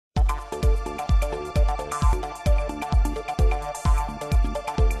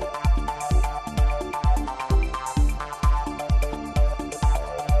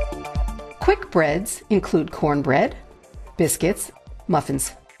Quick breads include cornbread, biscuits,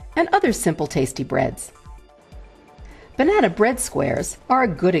 muffins, and other simple tasty breads. Banana bread squares are a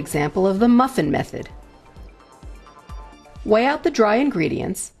good example of the muffin method. Weigh out the dry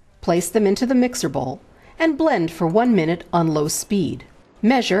ingredients, place them into the mixer bowl, and blend for 1 minute on low speed.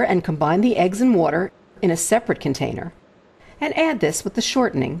 Measure and combine the eggs and water in a separate container, and add this with the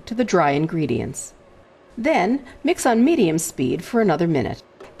shortening to the dry ingredients. Then mix on medium speed for another minute.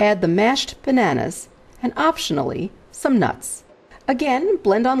 Add the mashed bananas and optionally some nuts. Again,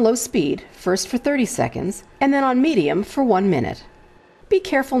 blend on low speed, first for 30 seconds, and then on medium for 1 minute. Be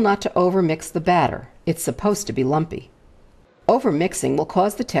careful not to overmix the batter. It's supposed to be lumpy. Overmixing will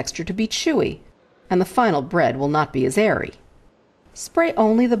cause the texture to be chewy, and the final bread will not be as airy. Spray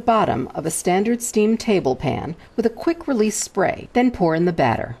only the bottom of a standard steam table pan with a quick release spray, then pour in the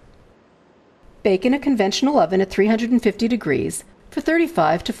batter. Bake in a conventional oven at 350 degrees for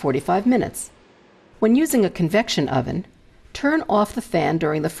 35 to 45 minutes. When using a convection oven, turn off the fan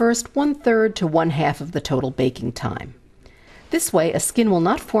during the first 1/3 to 1/2 of the total baking time. This way a skin will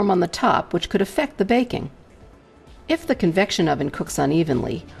not form on the top, which could affect the baking. If the convection oven cooks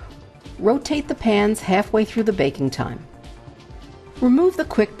unevenly, rotate the pans halfway through the baking time. Remove the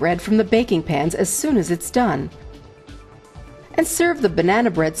quick bread from the baking pans as soon as it's done, and serve the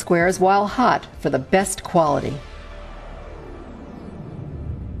banana bread squares while hot for the best quality.